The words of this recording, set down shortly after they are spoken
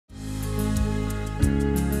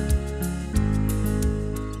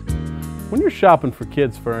When you're shopping for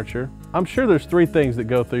kids' furniture, I'm sure there's three things that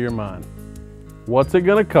go through your mind. What's it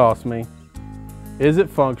going to cost me? Is it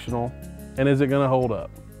functional? And is it going to hold up?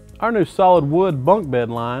 Our new solid wood bunk bed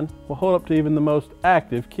line will hold up to even the most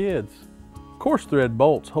active kids. Coarse thread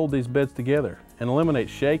bolts hold these beds together and eliminate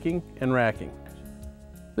shaking and racking.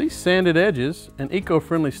 These sanded edges and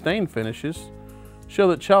eco-friendly stain finishes show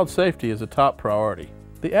that child safety is a top priority.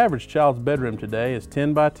 The average child's bedroom today is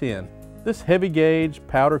 10 by 10. This heavy gauge,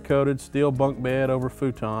 powder-coated steel bunk bed over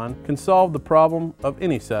futon can solve the problem of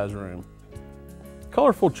any size room.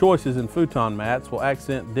 Colorful choices in futon mats will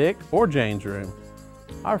accent Dick or Jane's room.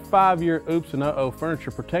 Our 5-year Oops and Uh-Oh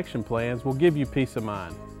furniture protection plans will give you peace of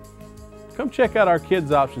mind. Come check out our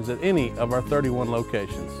kids' options at any of our 31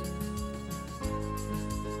 locations.